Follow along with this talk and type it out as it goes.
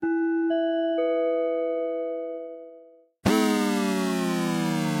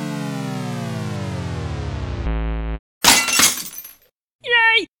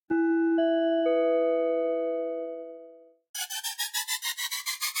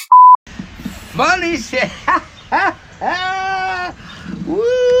funny shit. Woo,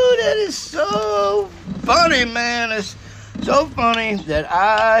 that is so funny, man. It's so funny that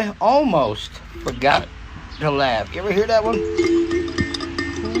I almost forgot to laugh. You ever hear that one? Ooh,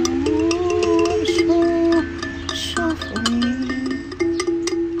 so funny.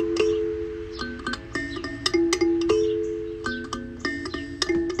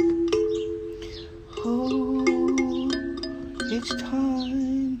 Oh, it's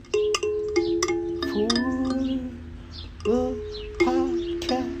time for the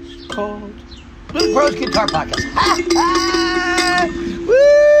podcast called Blues Bros Guitar Podcast.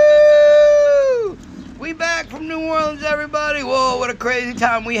 Woo! We back from New Orleans, everybody. Whoa, what a crazy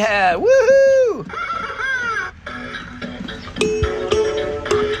time we had. Woohoo!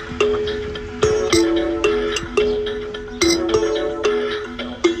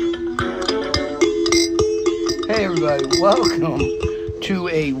 Hey, everybody. Welcome to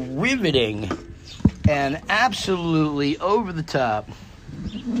a riveting and absolutely over-the-top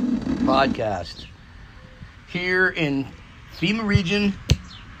podcast here in FEMA region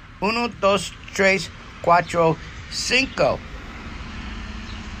 1, 2, 3, 4, 5.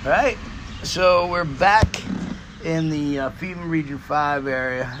 Alright, so we're back in the FEMA region 5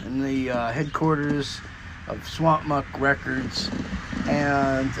 area, in the headquarters of Swamp Muck Records,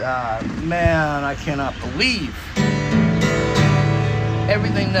 and man, I cannot believe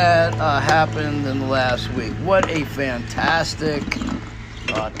everything that happened in the last week. What a fantastic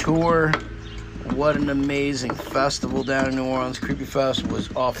tour. What an amazing festival down in New Orleans. Creepy Fest was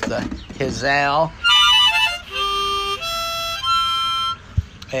off the Hizal.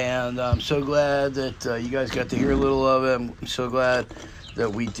 And I'm so glad that you guys got to hear a little of it. I'm so glad that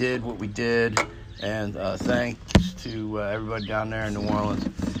we did what we did. And thanks to everybody down there in New Orleans.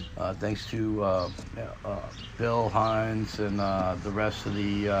 Thanks to Bill Hines and the rest of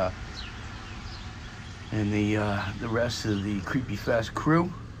the rest of the Creepy Fest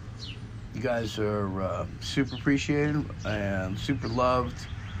crew. You guys are super appreciated and super loved.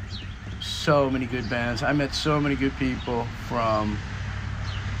 So many good bands. I met so many good people from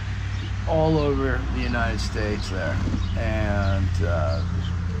all over the United States there, and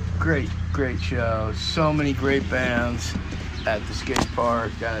great show. So many great bands at the skate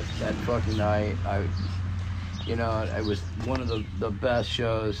park that fucking night. It was one of the best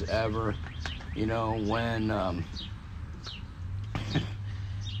shows ever. When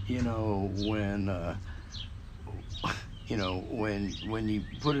when you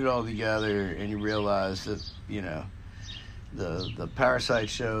put it all together and you realize that the Parasite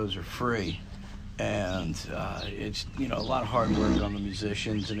shows are free, and it's a lot of hard work on the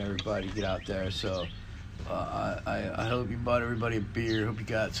musicians and everybody to get out there. So I hope you bought everybody a beer. Hope you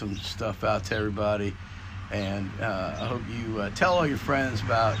got some stuff out to everybody, and I hope you tell all your friends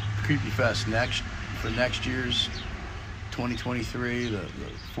about Creepy Fest for next year's 2023, the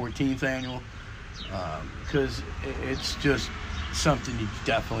 14th annual, because it's just something you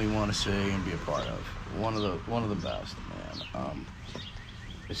definitely want to see and be a part of. One of the best, man.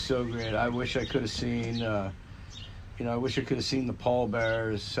 It's so great. I wish I could have seen, I wish I could have seen the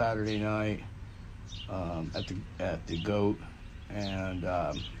Pallbearers Saturday night at the Goat, and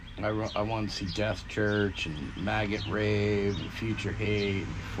I wanted to see Death Church and Maggot Rave and Future Hate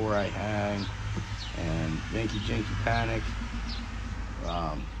and Before I Hang and Yankee Janky Panic.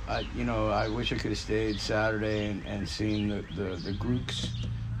 I wish I could have stayed Saturday and seen the Grooks.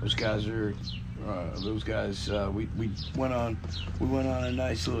 Those guys are. We went on a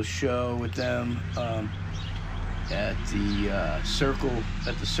nice little show with them at the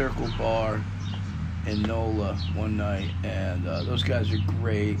Circle Bar in NOLA one night, and those guys are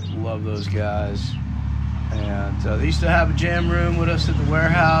great. Love those guys. And they used to have a jam room with us at the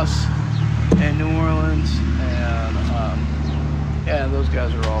Warehouse in New Orleans, and those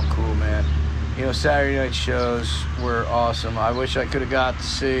guys are all cool, man. Saturday night shows were awesome. I wish I could have got to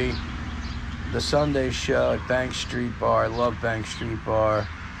see the Sunday show at Bank Street Bar. I love Bank Street Bar.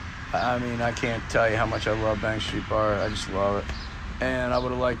 I mean, I can't tell you how much I love Bank Street Bar. I just love it. And I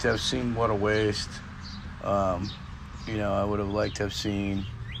would have liked to have seen What a Waste. I would have liked to have seen,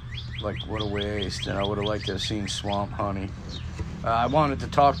 What a Waste. And I would have liked to have seen Swamp Honey. I wanted to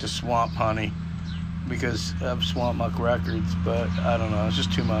talk to Swamp Honey because of Swamp Muck Records, but I don't know. It's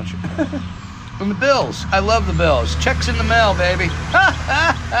just too much. And the Bills. I love the Bills. Checks in the mail, baby.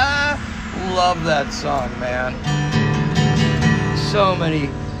 Love that song, man. So many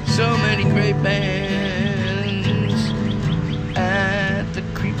great bands at the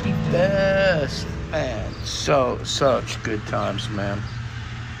Creepy Fest. Man, such good times, man.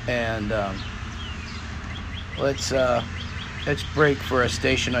 And let's Let's break for a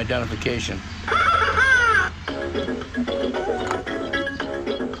station identification.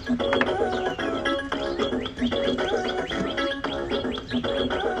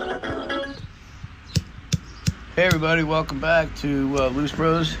 Hey everybody, welcome back to Loose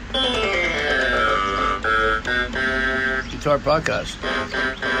Bros Guitar Podcast.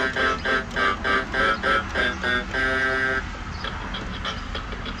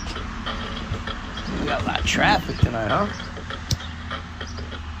 We got a lot of traffic tonight, huh?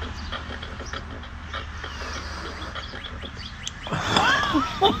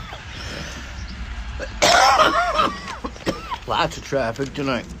 Lots of traffic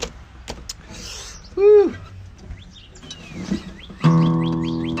tonight. Woo!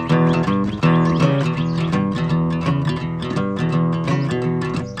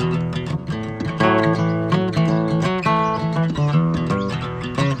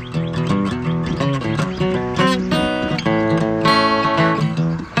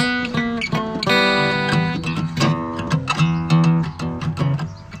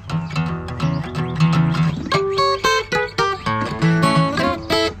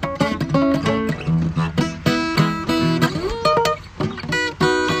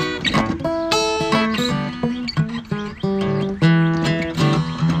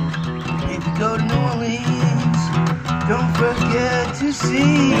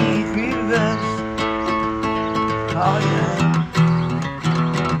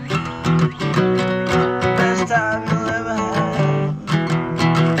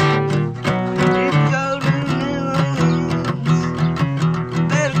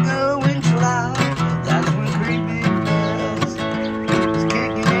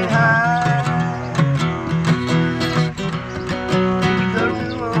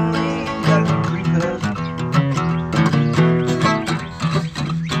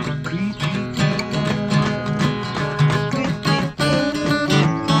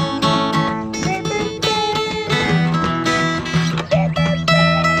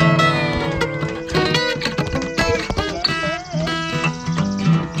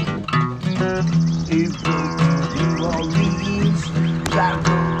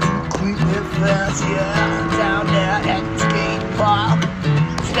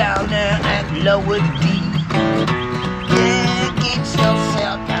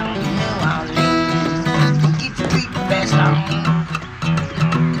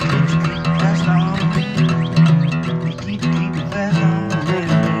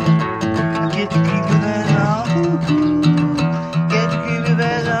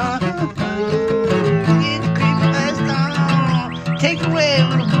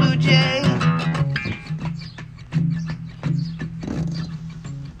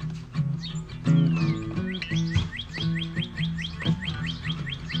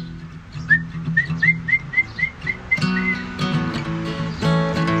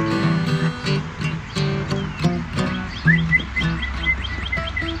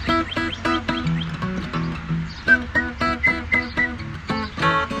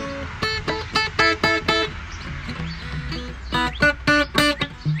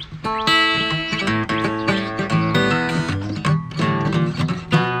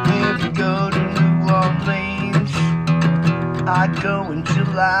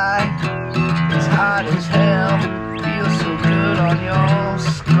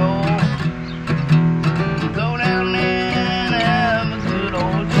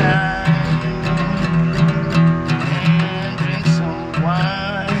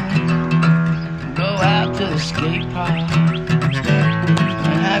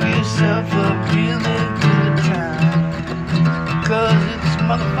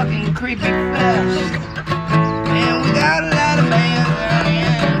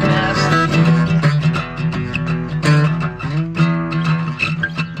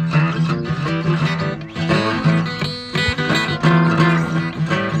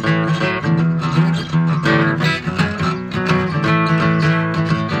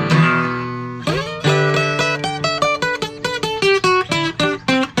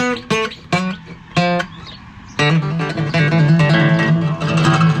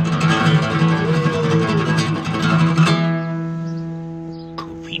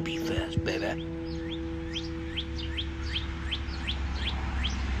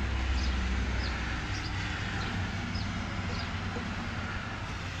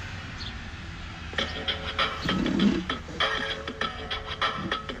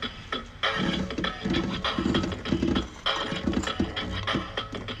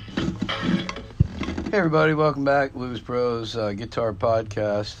 Hey everybody, welcome back. Blues Bros Guitar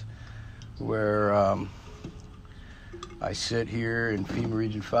Podcast, where I sit here in FEMA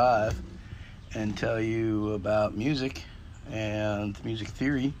Region 5 and tell you about music and music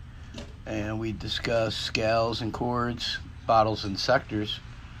theory, and we discuss scales and chords, bottles and sectors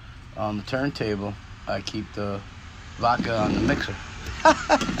on the turntable. I keep the vodka on the mixer.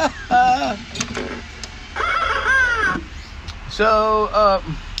 So,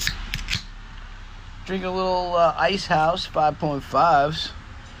 drink a little Ice House 5.5s,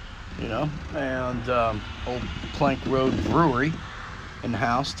 you know, and Old Plank Road Brewery in the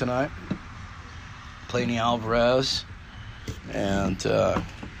house tonight. Playing the Alvarez, and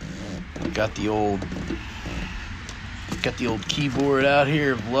got the old keyboard out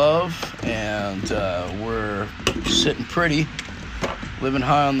here of love, and we're sitting pretty, living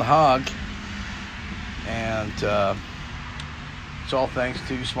high on the hog, and it's all thanks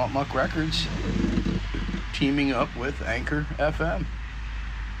to Swamp Muck Records teaming up with Anchor FM,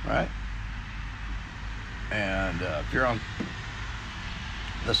 right? And if you're on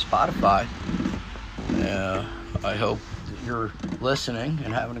the Spotify, I hope that you're listening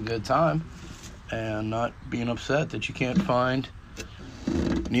and having a good time and not being upset that you can't find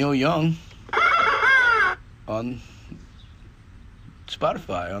Neil Young on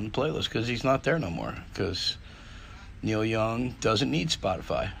Spotify on the playlist, because he's not there no more, because Neil Young doesn't need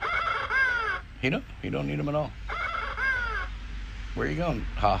Spotify. He don't need him at all. Where are you going?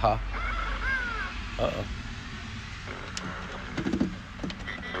 Ha ha. Uh-oh.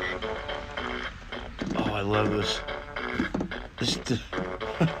 Oh, I love this. This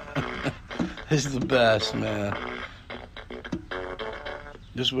is the best, man.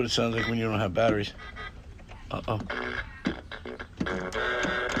 This is what it sounds like when you don't have batteries. Uh-oh.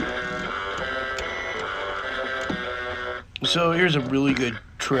 So here's a really good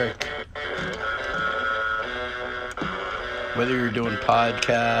trick. Whether you're doing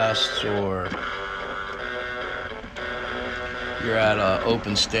podcasts or you're at an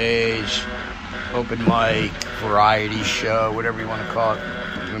open stage, open mic, variety show, whatever you want to call it.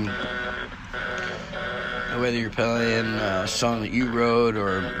 And whether you're playing a song that you wrote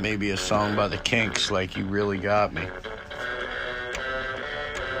or maybe a song by the Kinks, like You Really Got Me.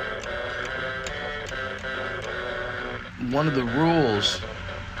 One of the rules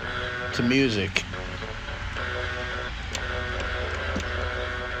to music,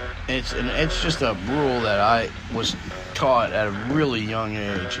 it's just a rule that I was taught at a really young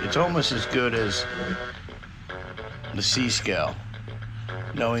age. It's almost as good as the C scale,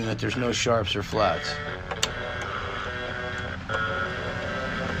 knowing that there's no sharps or flats.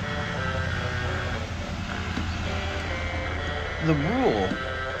 The rule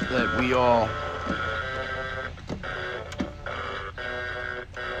that we all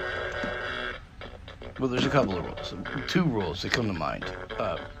well, there's a couple of rules. Two rules that come to mind.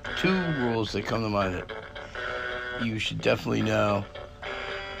 Two rules that come to mind that you should definitely know.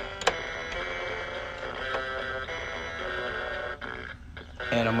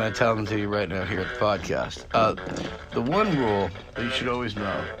 And I'm going to tell them to you right now here at the podcast. The one rule that you should always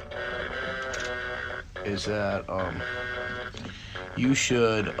know is that you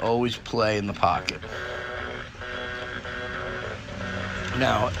should always play in the pocket.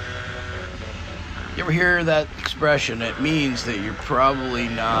 Now, you ever hear that expression? It means that you're probably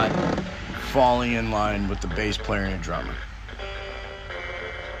not falling in line with the bass player and the drummer.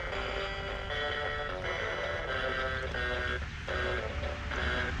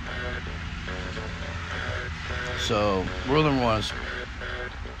 So, rule number one is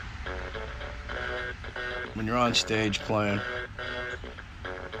when you're on stage playing,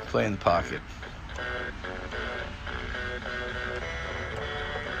 play in the pocket.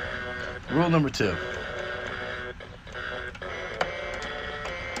 Rule number two.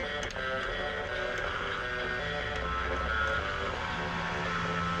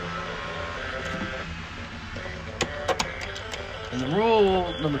 And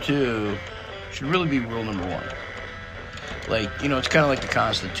rule number two should really be rule number one. Like, you know, it's kind of like the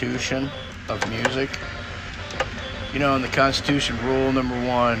Constitution of music. You know, in the Constitution, rule number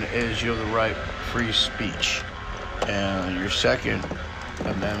one is you have the right free speech. And your second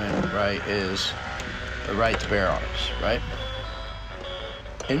amendment right is the right to bear arms, right?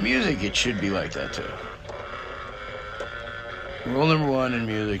 In music, it should be like that too. Rule number one in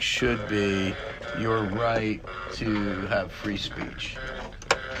music should be your right to have free speech.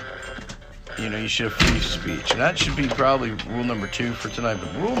 You know, you should have free speech. And that should be probably rule number two for tonight.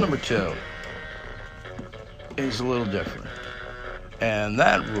 But rule number two is a little different. And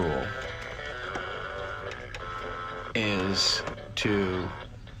that rule is to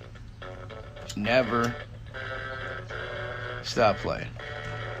never stop playing,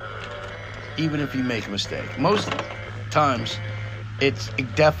 even if you make a mistake. Most times it's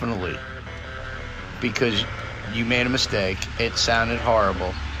definitely because you made a mistake. It sounded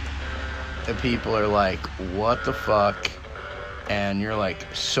horrible. And people are like, what the fuck? And you're like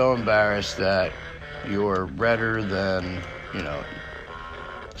so embarrassed that you're redder than,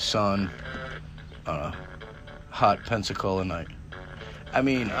 sun on a hot Pensacola night. I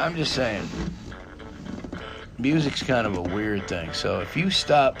mean, I'm just saying, music's kind of a weird thing. So if you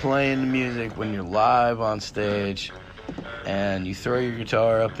stop playing the music when you're live on stage and you throw your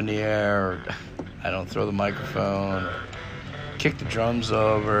guitar up in the air, or I don't throw the microphone, or kick the drums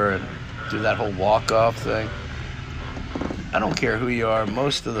over and do that whole walk-off thing, I don't care who you are.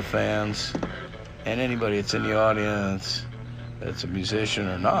 Most of the fans and anybody that's in the audience that's a musician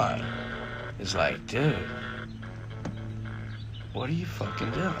or not is like, dude, what are you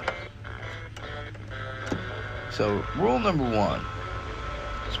fucking doing? So rule number 1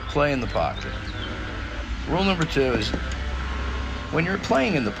 is play in the pocket. Rule number 2 is when you're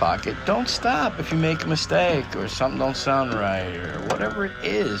playing in the pocket, don't stop if you make a mistake or something don't sound right or whatever it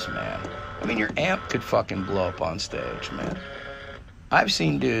is, man. I mean, your amp could fucking blow up on stage, man. I've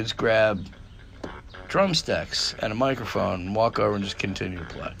seen dudes grab drumsticks and a microphone and walk over and just continue to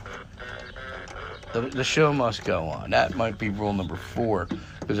play. The show must go on. That might be rule number 4.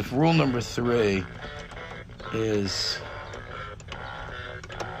 Because if rule number 3 is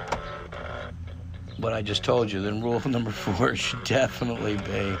what I just told you, then rule number 4 should definitely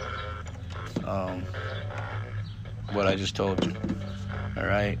be what I just told you. All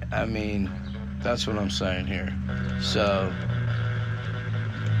right? I mean, that's what I'm saying here. So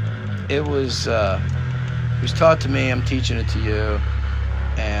it was taught to me. I'm teaching it to you,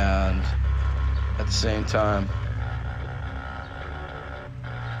 and at the same time,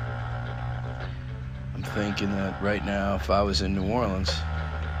 I'm thinking that right now, if I was in New Orleans,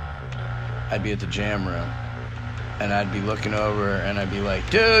 I'd be at the Jam Room, and I'd be looking over, and I'd be like,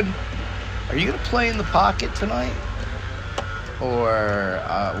 dude, are you gonna play in the pocket tonight? Or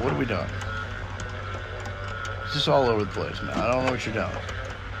what are we doing? It's just all over the place, man. I don't know what you're doing.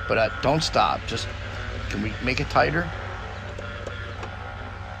 But don't stop. Just, can we make it tighter?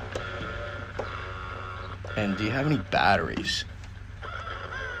 And do you have any batteries?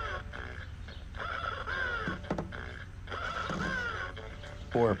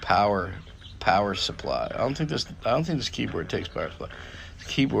 Or power supply? I don't think this keyboard takes power supply. The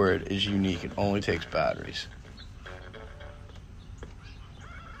keyboard is unique. It only takes batteries.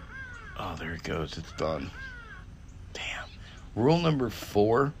 Oh, there it goes. It's done. Damn. Rule number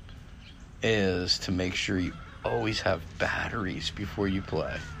 4 is to make sure you always have batteries before you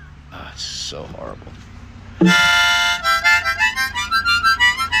play. Oh, it's so horrible.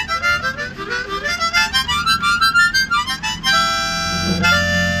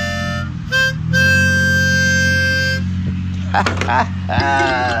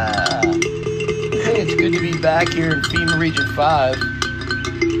 Hey, it's good to be back here in FEMA Region 5.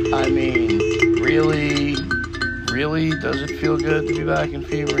 I mean, really, does it feel good to be back in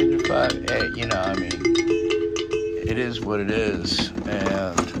FEMA Region 5? Hey, I mean, it is what it is,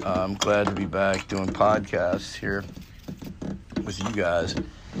 and I'm glad to be back doing podcasts here with you guys.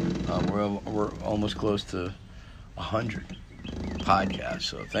 We're almost close to 100 podcasts,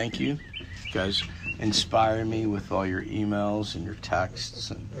 so thank you. You guys inspire me with all your emails and your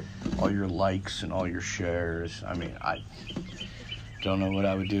texts and all your likes and all your shares. I mean, I don't know what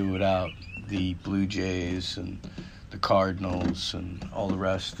I would do without the Blue Jays and the Cardinals and all the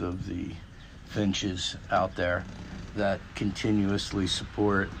rest of the Finches out there that continuously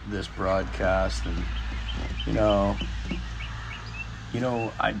support this broadcast. And I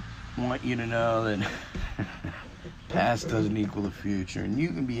want you to know that past doesn't equal the future, and you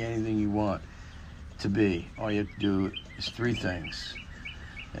can be anything you want to be. All you have to do is 3 things.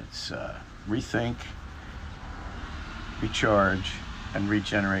 It's rethink, recharge, and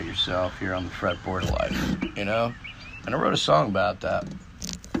regenerate yourself here on the fretboard of life, And I wrote a song about that.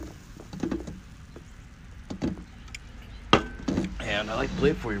 And I'd like to play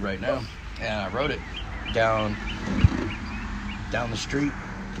it for you right now. And I wrote it down the street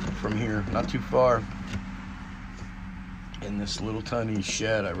from here, not too far. In this little tiny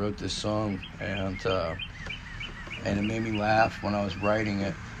shed, I wrote this song, and it made me laugh when I was writing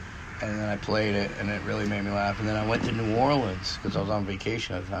it. And then I played it, and it really made me laugh. And then I went to New Orleans, because I was on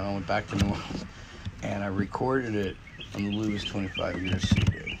vacation at the time. I went back to New Orleans, and I recorded it on the Louis 25 Years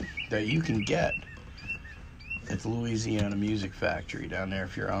CD that you can get at the Louisiana Music Factory down there.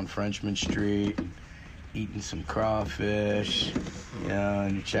 If you're on Frenchman Street, eating some crawfish,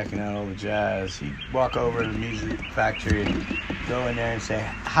 and you're checking out all the jazz, you walk over to the Music Factory and go in there and say,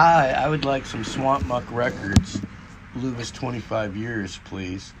 "Hi, I would like some Swamp Muck Records, Louis 25 Years,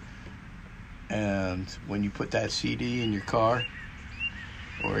 please." And when you put that CD in your car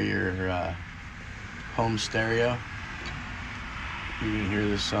or your home stereo, you're going to hear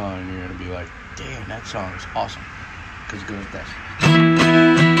this song and you're going to be like, damn, that song is awesome. Because it goes like this.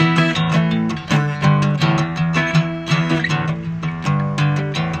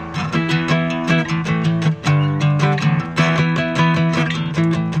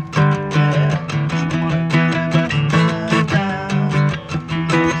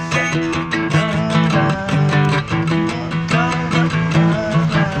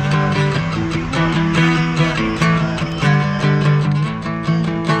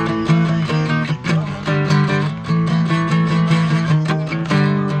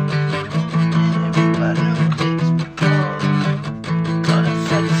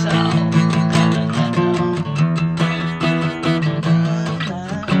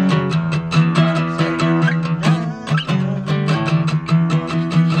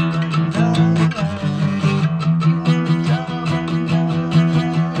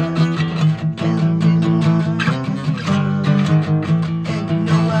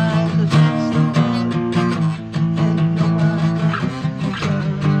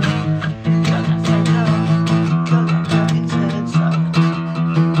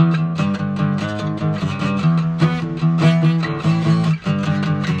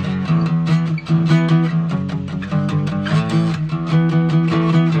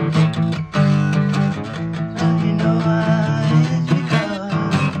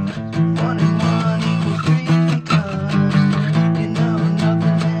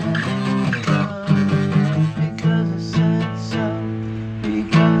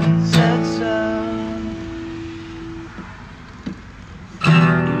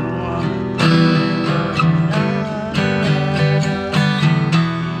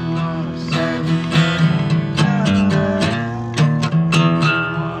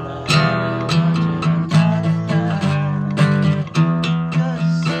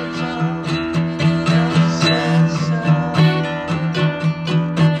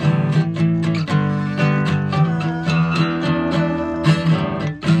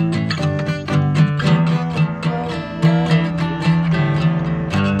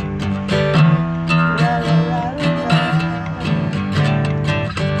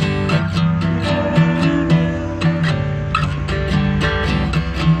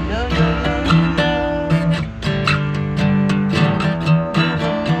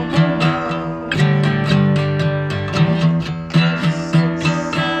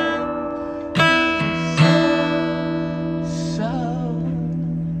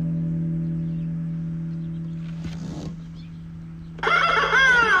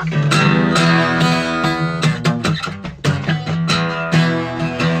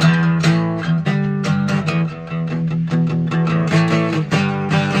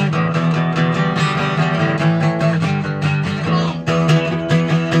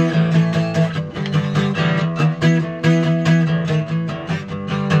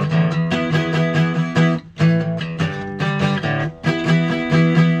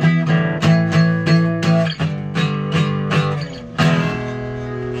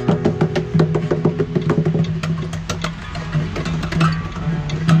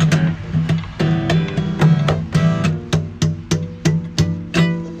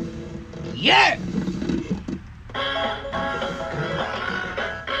 Yeah!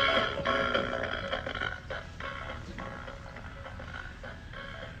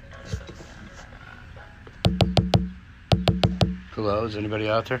 Hello, is anybody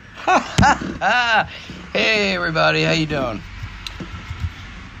out there? Hey everybody, how you doing?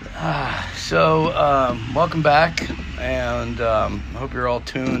 Welcome back, and hope you're all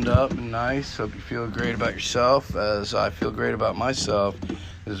tuned up and nice. Hope you feel great about yourself, as I feel great about myself,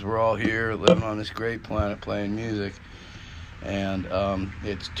 as we're all here living on this great planet playing music. And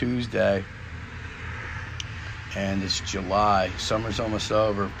it's Tuesday, and it's July. Summer's almost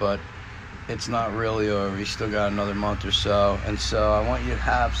over, but it's not really over. You still got another month or so, and so I want you to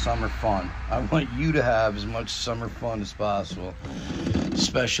have summer fun. I want you to have as much summer fun as possible,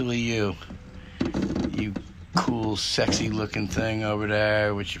 especially you cool, sexy looking thing over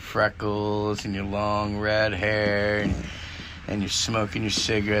there with your freckles and your long red hair, and you're smoking your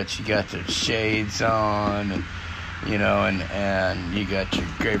cigarettes. You got the shades on, and you know, and you got your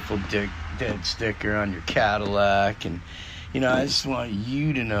Grateful Dead sticker on your Cadillac, and you know, I just want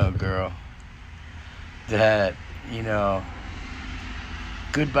you to know, girl, that, you know,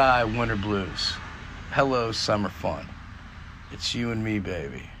 goodbye winter blues, hello summer fun. It's you and me,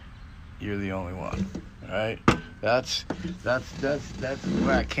 baby. You're the only one. All right, that's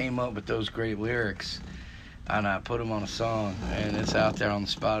where I came up with those great lyrics, and I put them on a song, and it's out there on the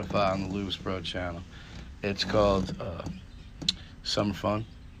Spotify on the Lewis Bro channel. It's called Summer Fun.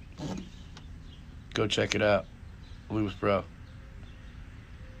 Go check it out, Lewis Bro.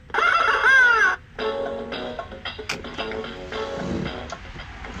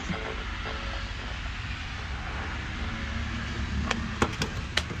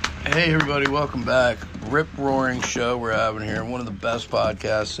 Hey everybody, welcome back. Rip Roaring show we're having here. One of the best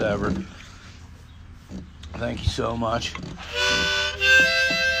podcasts ever. Thank you so much.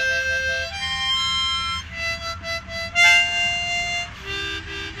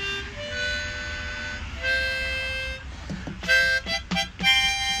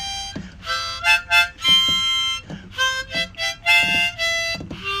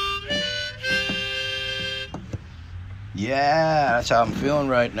 Yeah, that's how I'm feeling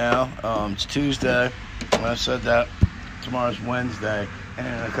right now. It's Tuesday. When I said that, tomorrow's Wednesday, and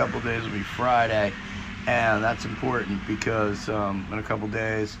in a couple days will be Friday. And that's important because in a couple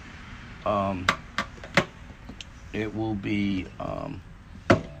days, it will be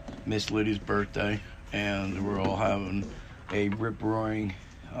Miss Lydia's birthday, and we're all having a rip roaring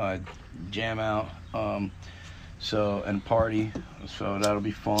jam out, and party. So that'll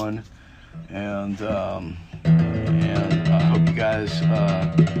be fun, and I hope you guys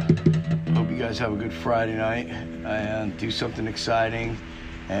have a good Friday night and do something exciting.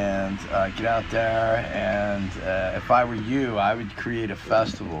 And get out there, and if I were you, I would create a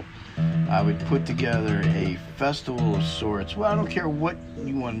festival. I would put together a festival of sorts. Well, I don't care what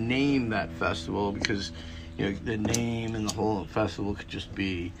you want to name that festival, because the name and the whole festival could just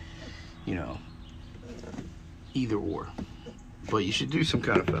be, either or. But you should do some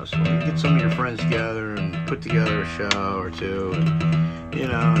kind of festival. Get some of your friends together and put together a show or two,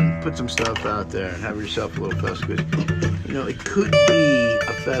 and put some stuff out there and have yourself a little festival. It could be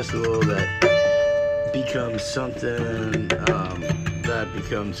a festival that becomes something that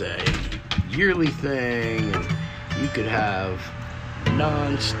becomes a yearly thing, and you could have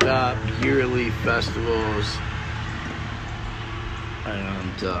non-stop yearly festivals.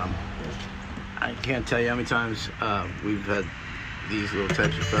 And I can't tell you how many times we've had these little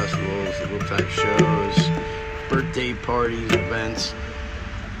types of festivals, little type shows, birthday parties, events,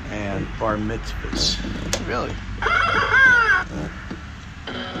 and bar mitzvahs. Really.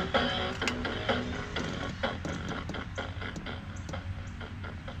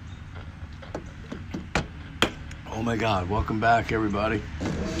 Oh my God, welcome back everybody.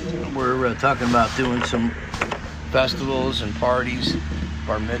 We're talking about doing some festivals and parties,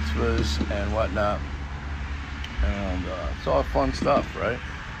 bar mitzvahs and whatnot. And it's all fun stuff, right?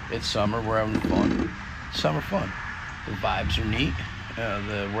 It's summer, we're having fun. Summer fun. The vibes are neat.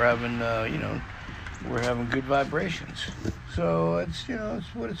 We're having good vibrations. So it's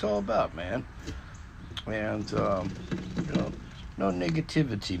what it's all about, man. And no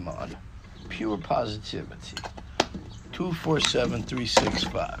negativity, man. Pure positivity.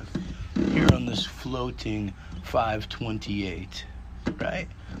 247-365. Here on this floating 528, right?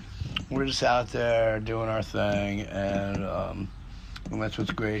 We're just out there doing our thing, and that's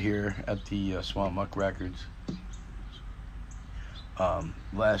what's great here at the Swamp Muck Records.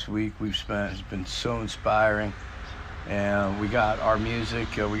 Last week has been so inspiring, and we got our music.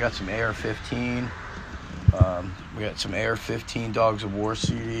 We got some AR-15. We got some AR-15 Dogs of War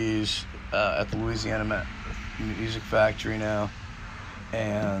CDs at the Louisiana Music Factory now,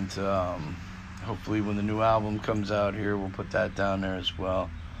 and hopefully when the new album comes out here, we'll put that down there as well.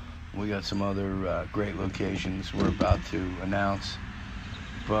 We got some other great locations we're about to announce.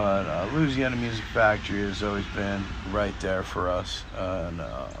 But Louisiana Music Factory has always been right there for us, and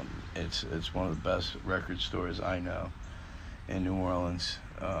it's one of the best record stores I know in New Orleans.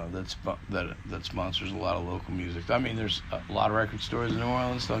 That sponsors a lot of local music. I mean, there's a lot of record stores in New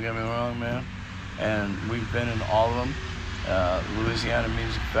Orleans. Don't get me wrong, man. And we've been in all of them. Louisiana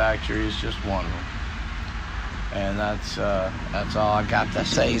Music Factory is just one of them. And that's all I got to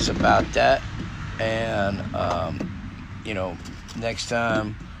say is about that. And next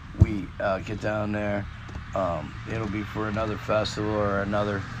time we get down there, it'll be for another festival or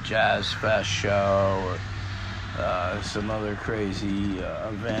another jazz fest show or some other crazy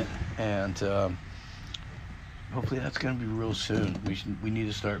event, and hopefully that's going to be real soon. We need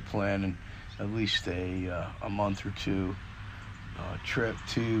to start planning at least a month or two trip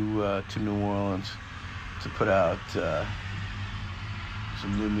to New Orleans to put out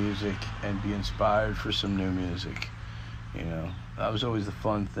some new music and be inspired for some new music. That was always the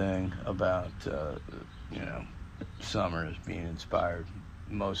fun thing about summer, is being inspired.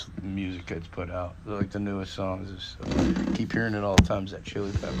 Most music gets put out, like the newest songs is keep hearing it all the time, is that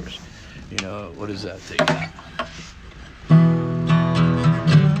Chili Peppers. You know, what does that take out?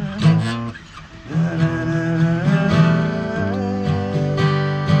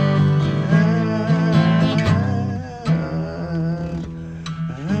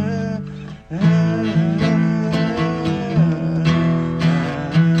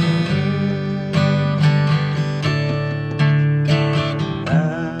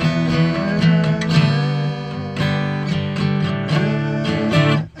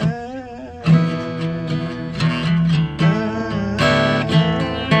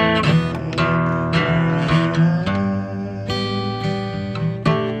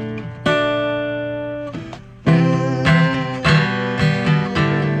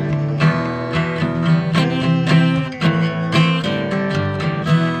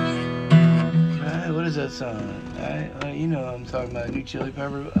 You know what I'm talking about, new Chili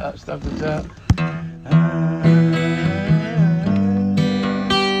Pepper stuff that's out.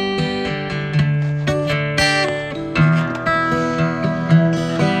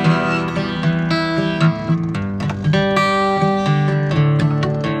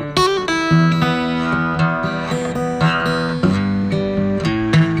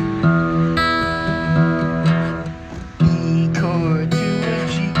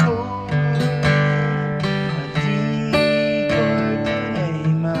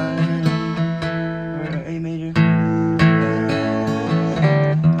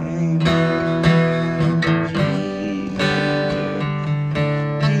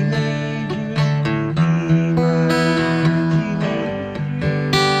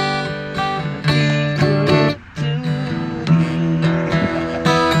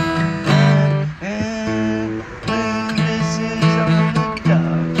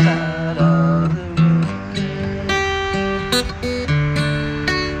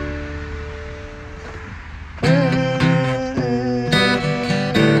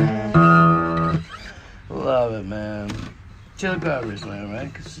 Love it, man. Chili Peppers, man,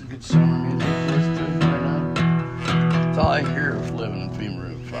 right? Because it's good summer music for us to right now. That's all I hear of living in FEMA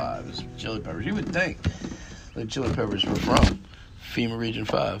Route 5 is Chili Peppers. You would think the Chili Peppers were from FEMA Region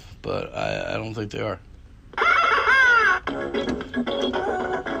 5, but I don't think they are.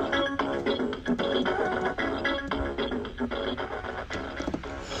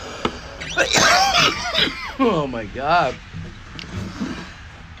 Oh my God.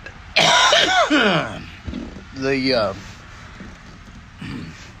 The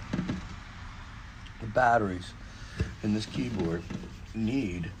batteries in this keyboard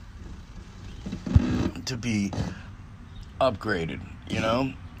need to be upgraded, you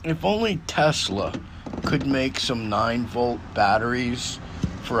know? If only Tesla could make some 9-volt batteries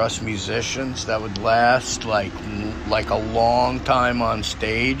for us musicians that would last like a long time on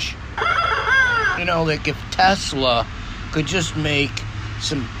stage. You know, like if Tesla could just make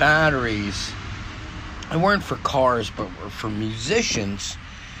some batteries, they weren't for cars, but were for musicians,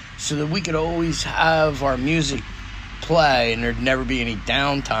 so that we could always have our music play and there'd never be any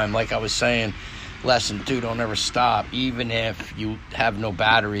downtime. Like I was saying, lesson 2, don't ever stop, even if you have no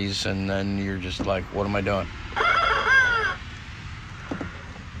batteries and then you're just like, what am I doing?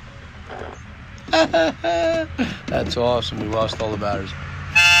 That's awesome. We lost all the batteries.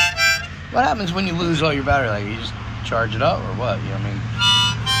 What happens when you lose all your battery? Like, you just charge it up or what? You know what I mean?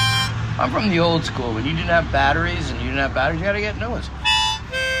 I'm from the old school. When you didn't have batteries you gotta get new ones.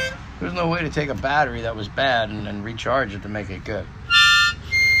 There's no way to take a battery that was bad and then recharge it to make it good.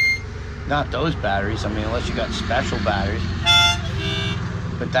 Not those batteries. I mean, unless you got special batteries.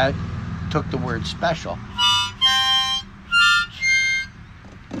 But that took the word special.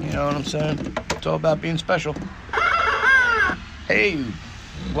 You know what I'm saying? It's all about being special. Hey,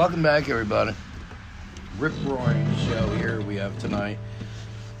 welcome back, everybody. Rip Roaring show here we have tonight.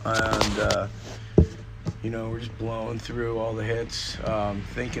 And, you know, we're just blowing through all the hits,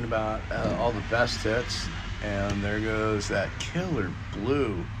 thinking about all the best hits. And there goes that killer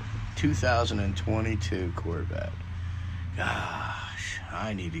blue 2022 Corvette. Gosh,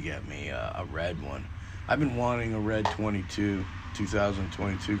 I need to get me a red one. I've been wanting a red 2022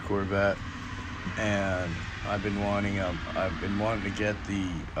 Corvette, and I've been wanting to get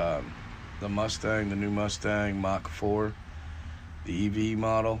the Mustang, the new Mustang Mach 4, the EV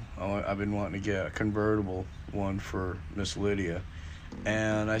model. I've been wanting to get a convertible one for Miss Lydia,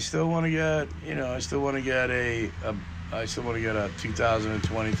 and I still want to get, a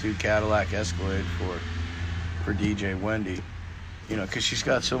 2022 Cadillac Escalade for DJ Wendy, because she's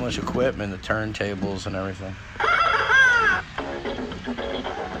got so much equipment, the turntables and everything.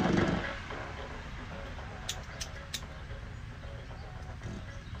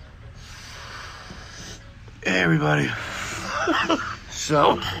 Hey everybody.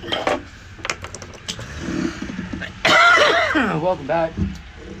 So Welcome back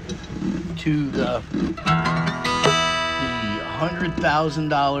to the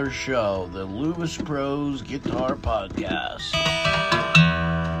 $100,000 show, the Lewis Bros Guitar Podcast.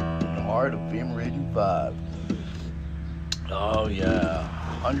 In the heart of Beamer Region 5. Oh yeah,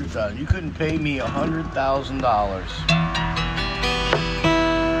 $100,000. You couldn't pay me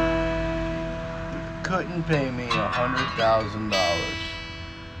 $100,000. Couldn't pay me $100,000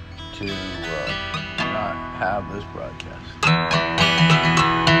 to not have this broadcast.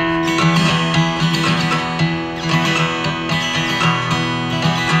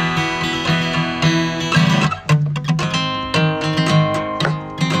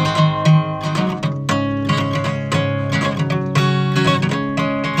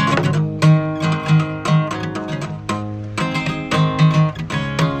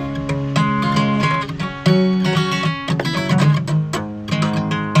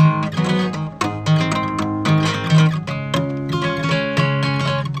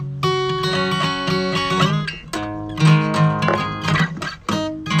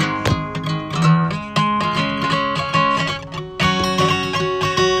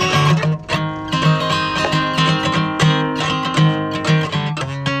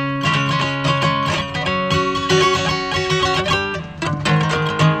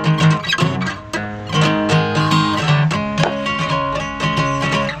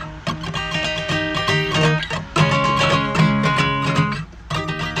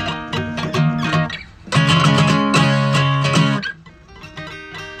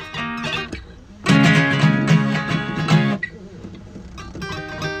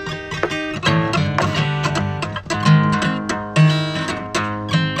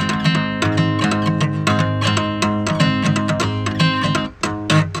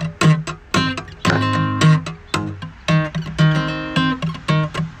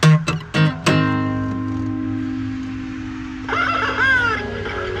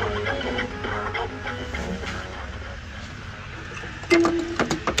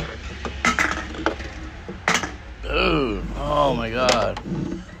 Oh my God,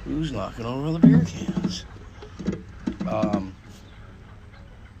 who's knocking over the beer cans?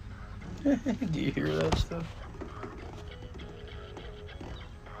 Do you hear that stuff?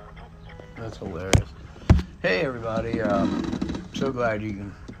 That's hilarious. Hey everybody, so glad you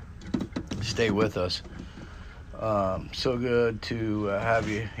can stay with us. So good to have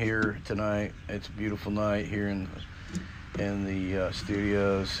you here tonight. It's a beautiful night here in the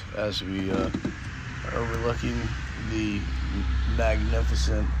studios as we are overlooking the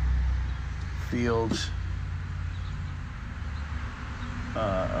magnificent fields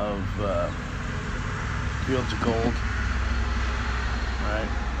fields of gold, right,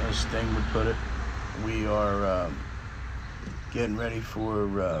 as Sting would put it. We are getting ready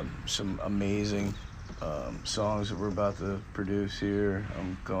for some amazing songs that we're about to produce here.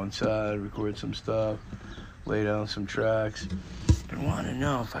 I'm going inside, record some stuff, lay down some tracks. I want to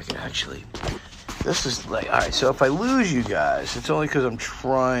know if I could actually... This is like, all right, so if I lose you guys, it's only because I'm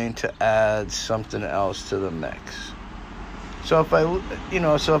trying to add something else to the mix. So if I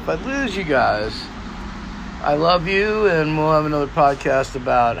lose you guys, I love you, and we'll have another podcast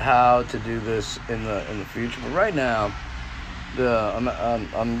about how to do this in the future. But right now,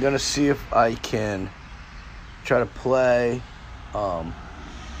 I'm gonna see if I can try to play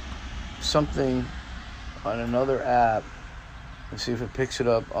something on another app and see if it picks it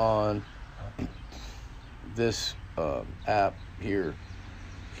up on this app here.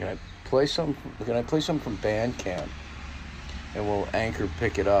 Can I play some from Bandcamp, and will Anchor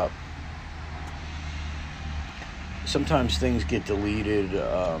pick it up? Sometimes things get deleted.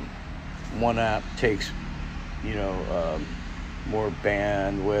 One app takes, more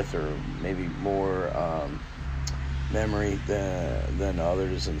bandwidth or maybe more memory than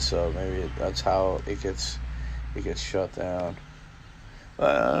others, and so maybe that's how it gets shut down.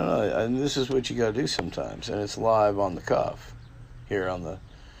 I don't know, and this is what you gotta do sometimes, and it's live on the cuff here on the,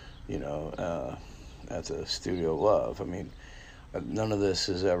 at the Studio Love. I mean, none of this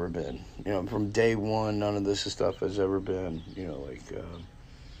has ever been, from day one, none of this stuff has ever been,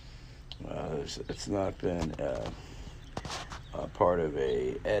 it's not been part of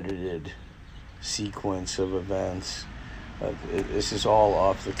a edited sequence of events. This is all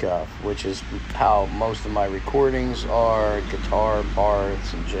off the cuff, which is how most of my recordings are, guitar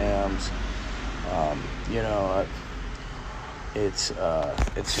parts and jams. It's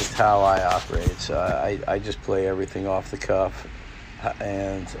just how I operate. So I just play everything off the cuff,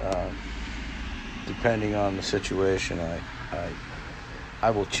 and depending on the situation, I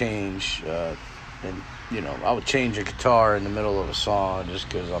will change, and I would change a guitar in the middle of a song just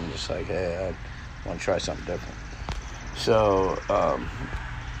because I'm just like, hey, I want to try something different. So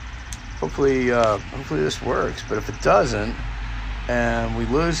hopefully this works. But if it doesn't, and we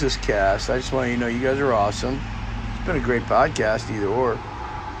lose this cast, I just want you to know you guys are awesome. It's been a great podcast, either or.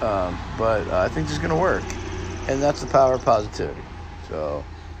 But I think this is going to work. And that's the power of positivity. So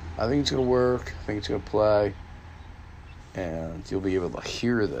I think it's going to work. I think it's going to play. And you'll be able to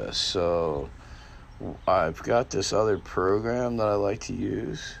hear this. So I've got this other program that I like to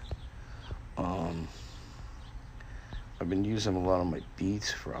use. I've been using a lot of my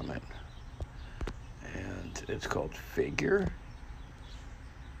beats from it. And it's called Figure.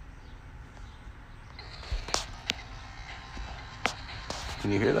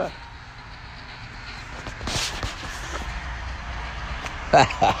 Can you hear that?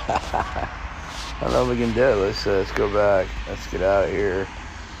 I don't know if we can do it. Let's go back. Let's get out of here.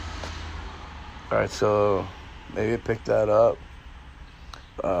 Alright, so maybe I picked that up.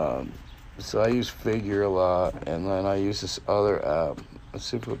 So I use Figure a lot, and then I use this other app. Let's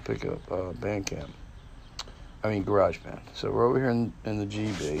see if we'll pick up GarageBand. So we're over here in the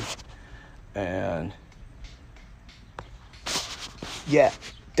GB, and yeah,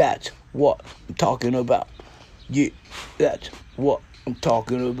 that's what I'm talking about. Yeah, that's what I'm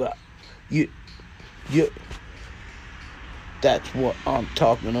talking about. Yeah, that's what I'm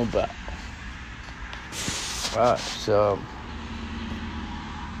talking about. Alright, so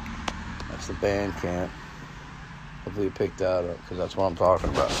that's the Bandcamp. Hopefully you picked that up, because that's what I'm talking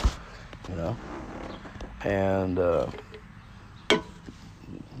about, you know. And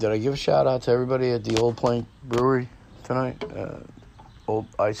did I give a shout out to everybody at the Old Plank Brewery tonight? Old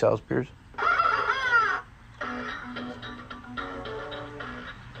Ice House Beers.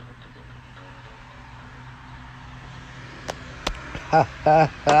 Ha ha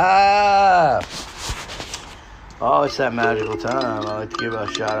ha! Oh, it's that magical time. I like to give a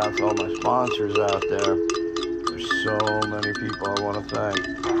shout out to all my sponsors out there. There's so many people I want to thank.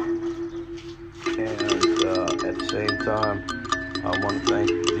 And at the same time, I want to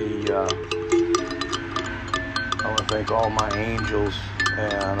thank all my angels,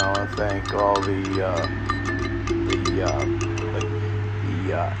 and I want to thank all the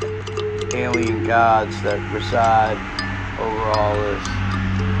alien gods that reside over all this.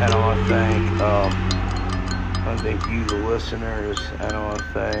 And I want to thank you, the listeners, and I want to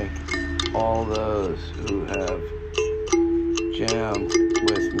thank all those who have jammed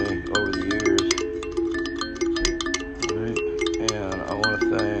with me over the years. Right? And I want to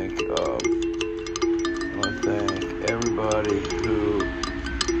thank everybody who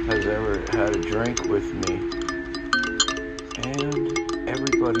has ever had a drink with me, and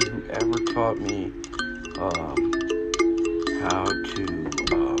everybody who ever taught me how to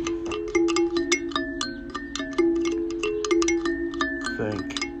think,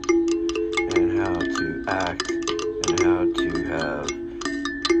 and how to act, and how to have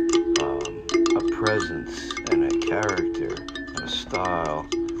a presence and a character and a style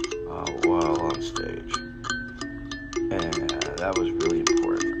while on stage. And that was really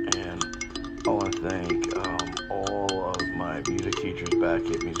important. And I want to thank all of my music teachers back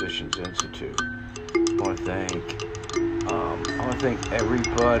at Musicians Institute. I want to thank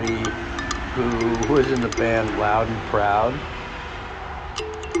everybody who was in the band Loud and Proud.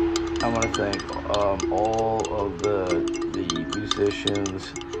 I want to thank all of the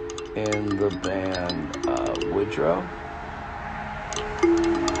musicians in the band Woodrow.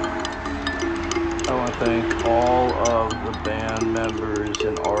 I want to thank all of the band members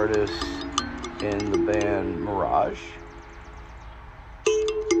and artists in the band Mirage.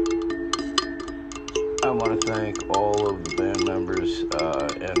 I want to thank all of the band members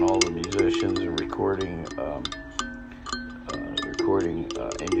and all the musicians and recording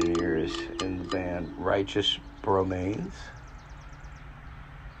engineers in the band Righteous Bromains.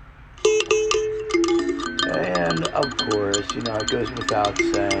 And of course, it goes without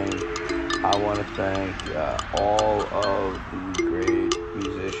saying, I want to thank all of the great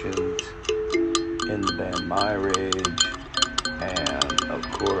musicians in the band My Rage, and of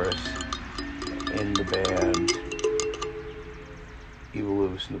course in the band Evil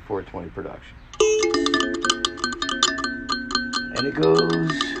Lewis and the 420 Production. And it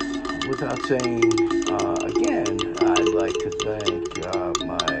goes without saying, again, I'd like to thank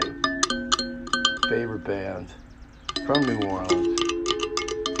my favorite band from New Orleans,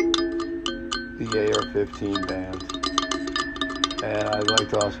 the AR-15 band. And I'd like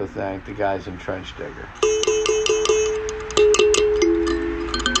to also thank the guys in Trench Digger.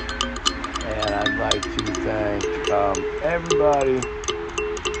 And I'd like to thank everybody.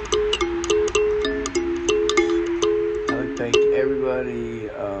 I'd like to thank everybody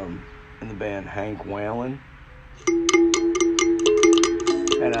in the band Hank Whalen.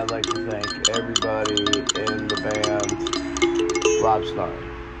 And I'd like to thank everybody in the band Rob Snarley.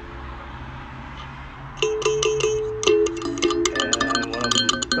 And when I'm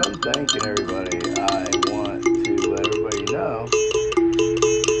done thanking everybody, I want to let everybody know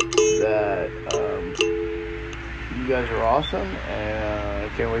that you guys are awesome, and I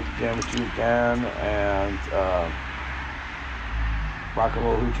can't wait to jam with you again, and rock and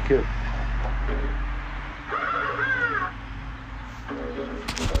roll hoochie coo.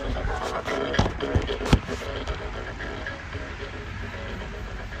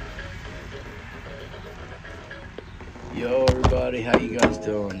 Yo everybody, how you guys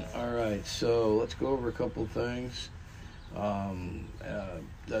doing? Alright, so let's go over a couple of things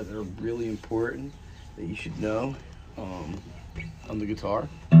that are really important that you should know on the guitar.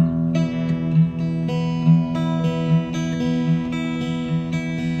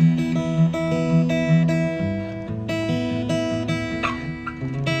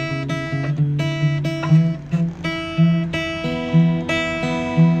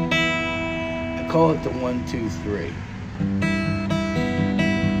 I call it the 1, 2, 3.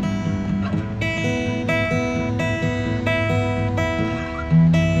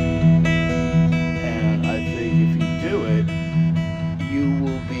 And I think if you do it, you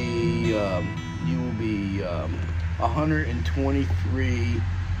will be 123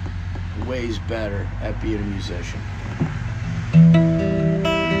 ways better at being a musician.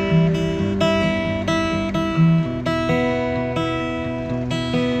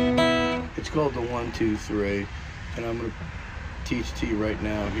 It's called the 1, 2, 3, and I'm going to teach it to you right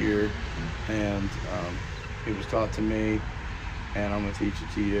now here, and it was taught to me, and I'm going to teach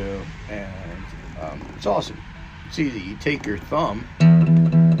it to you, and it's awesome. It's easy. You take your thumb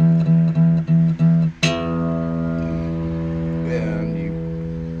and you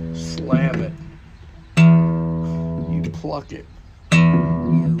slam it, you pluck it,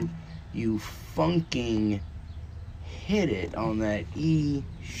 you funking hit it on that E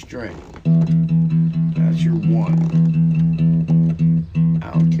string. That's your 1.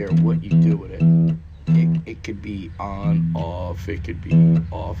 I don't care what you do with it. It could be on, off, it could be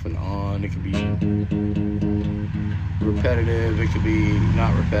off and on, it could be repetitive, it could be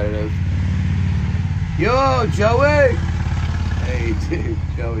not repetitive. Yo, Joey! Hey, dude,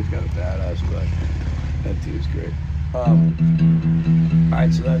 Joey's got a badass butt. That dude's great.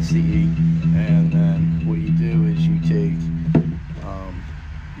 Alright, so that's the E, and then what you do is you take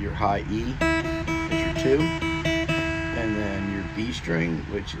your high E as your 2, and then your B string,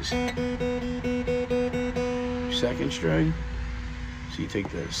 which is your 2nd string. So you take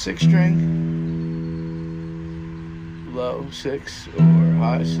the 6th string, low 6, or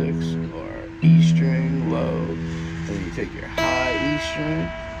high 6, or E string, low, and then you take your high E string,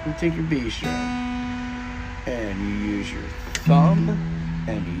 and you take your B string, and you use your thumb,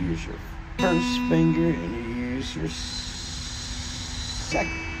 and you use your 1st finger, and you use your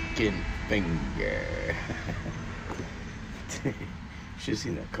 2nd finger. You should have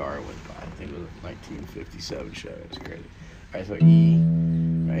seen that car went by. I think it was a 1957 show. It was crazy. Alright, so E,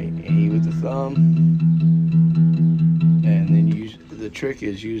 right? E with the thumb. And then the trick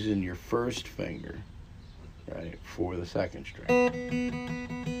is using your 1st finger, right, for the 2nd string. E.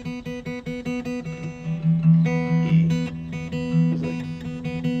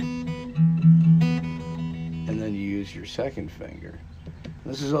 And then you use your 2nd finger.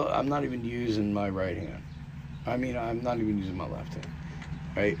 This is, I'm not even using my right hand. I mean, I'm not even using my left hand.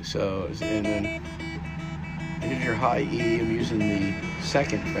 Right? So, and then here's your high E. I'm using the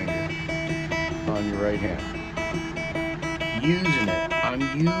 2nd finger on your right hand. Using it. I'm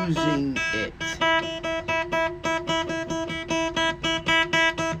using it.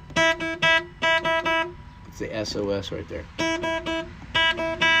 It's the SOS right there.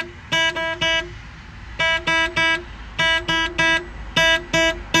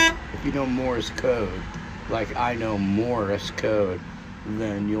 If you know Morse code, like I know Morse code,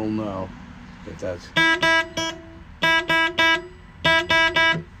 then you'll know that that's...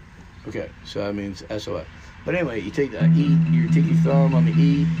 Okay, so that means SOS. But anyway, you take the E, you take your thumb on the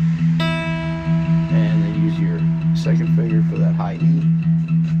E, and then use your 2nd finger for that high E,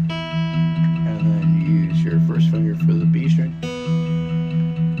 and then you use your 1st finger for the B string,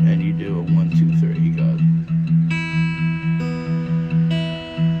 and you do a 1, 2, 3. You got it.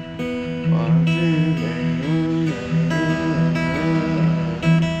 1, 2, 3.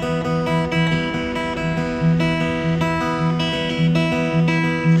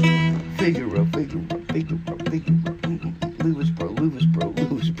 Figaro, Figaro, Figaro, Figaro, Lewis bro, Lewis bro,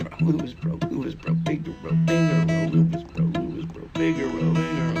 Lewis bro, Lewis bro, Lewis bro, Figaro, Figaro, Lewis bro, Lewis bro, Figaro,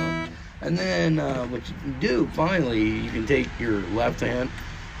 Figaro. And then what you can do, finally, you can take your left hand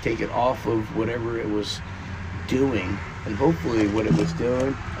take it off of whatever it was doing, and hopefully what it was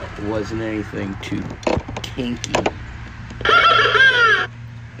doing wasn't anything too kinky.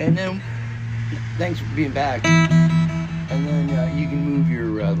 And then, thanks for being back. And then you can move your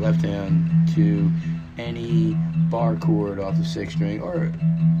left hand to any bar chord off the 6th string, or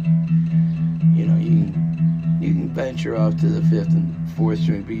you can venture off to the 5th and 4th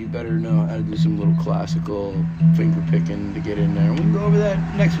string, but you better know how to do some little classical finger picking to get in there. And we can go over that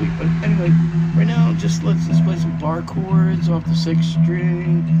next week. But anyway, right now, let's play some bar chords off the 6th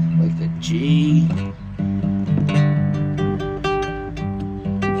string, like the G.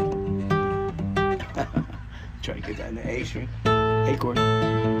 Try to get that in the A string, A chord.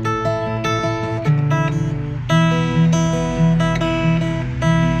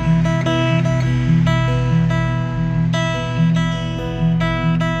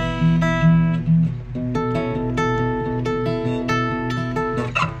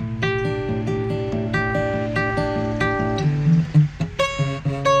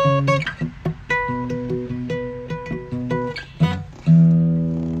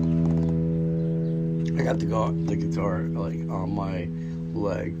 The guitar like on my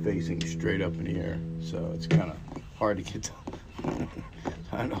leg facing straight up in the air, so it's kind of hard to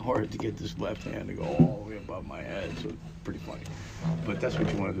get this left hand to go all the way above my head, so it's pretty funny. But that's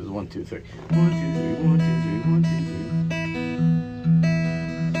what you want to do, is 1, 2, 3. 1, 2, 3, 1, 2, 3, 1, 2,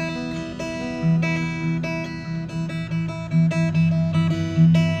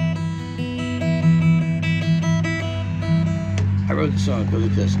 3. I wrote the song because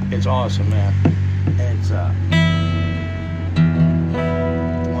of this. It's awesome, man. It's 1,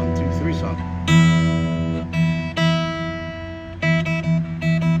 2, 3 song.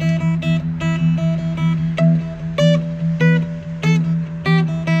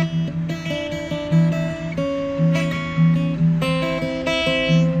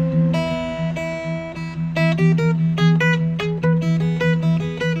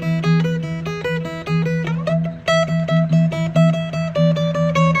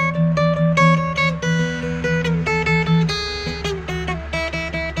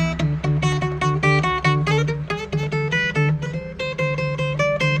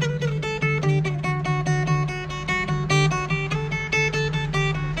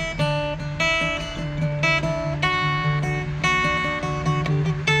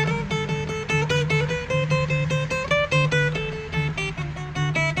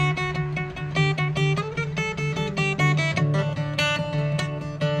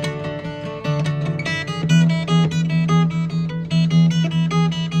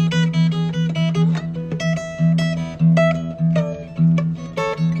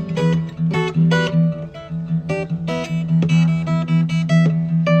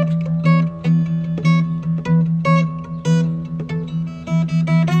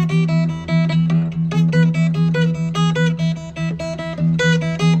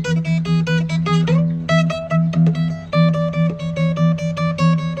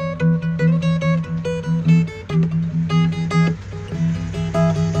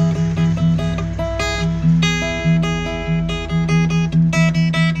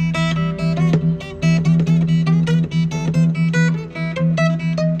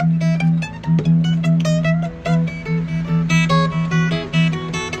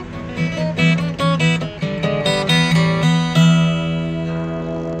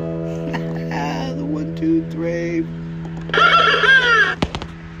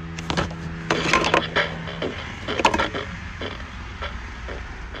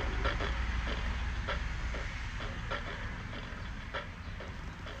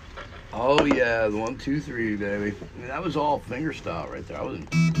 Oh yeah, the 1, 2, 3, baby. I mean, that was all finger style right there. I wasn't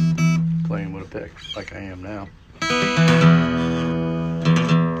playing with a pick like I am now.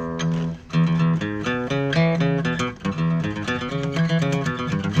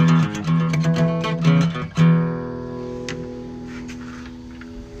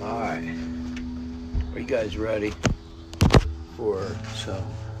 All right, are you guys ready for some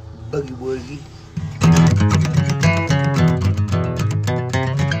boogie woogie?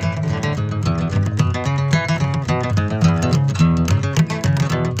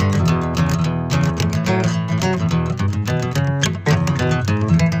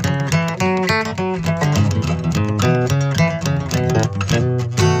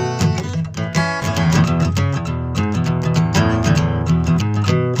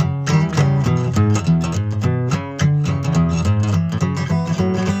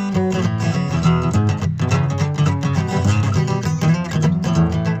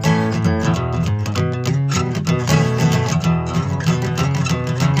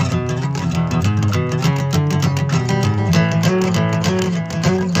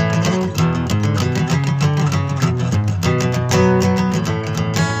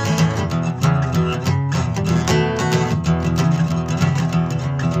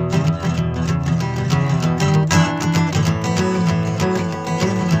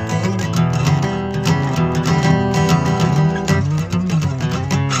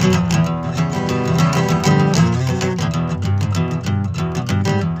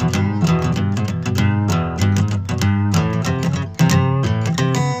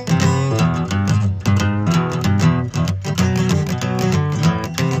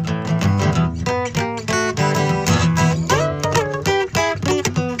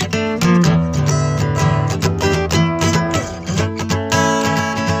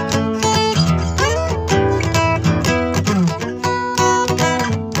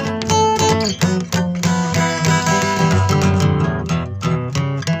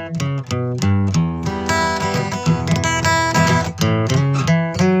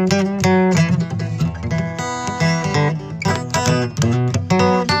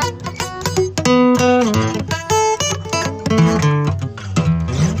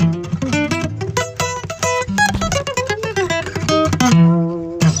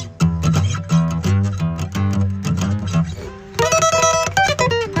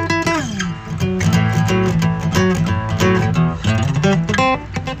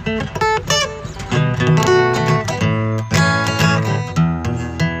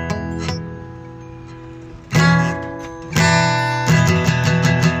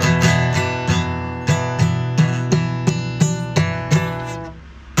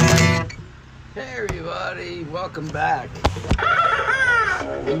 welcome back.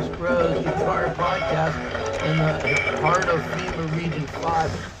 Loose Bros Guitar Podcast in the heart of FEMA Region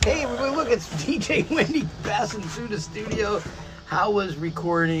 5. Hey, look, it's DJ Wendy passing through the studio. How was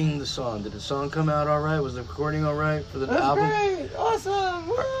recording the song? Did the song come out all right? Was the recording all right for the album? Great, awesome.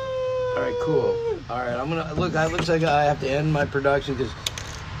 Woo! All right, cool. All right, I'm gonna look. It looks like I have to end my production because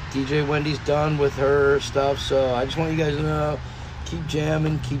DJ Wendy's done with her stuff. So I just want you guys to know, keep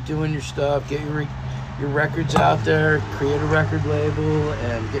jamming, keep doing your stuff, get your records out there, create a record label,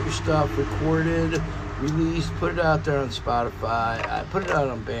 and get your stuff recorded, released, put it out there on Spotify, put it out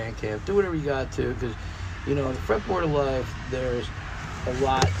on Bandcamp, do whatever you got to, because, you know, in the fretboard of life, there's a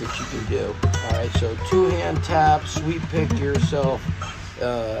lot that you can do. All right, so 2-hand tap, sweep pick yourself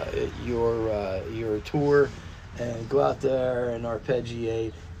your tour, and go out there and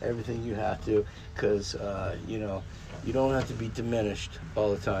arpeggiate everything you have to, because, you know, you don't have to be diminished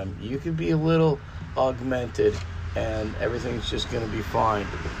all the time. You can be a little augmented, and everything's just going to be fine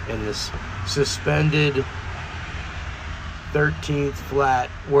in this suspended 13th flat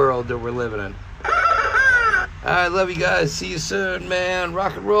world that we're living in. All right, love you guys. See you soon, man.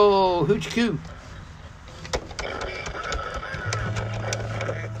 Rock and roll. Hoochie coo.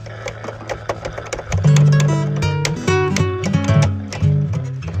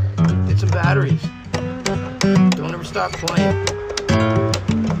 Get some batteries. Don't ever stop playing.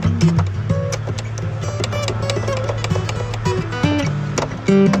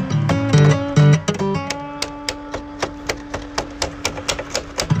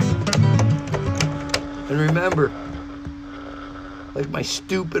 And remember, like my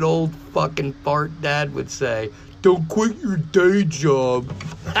stupid old fucking fart dad would say, don't quit your day job.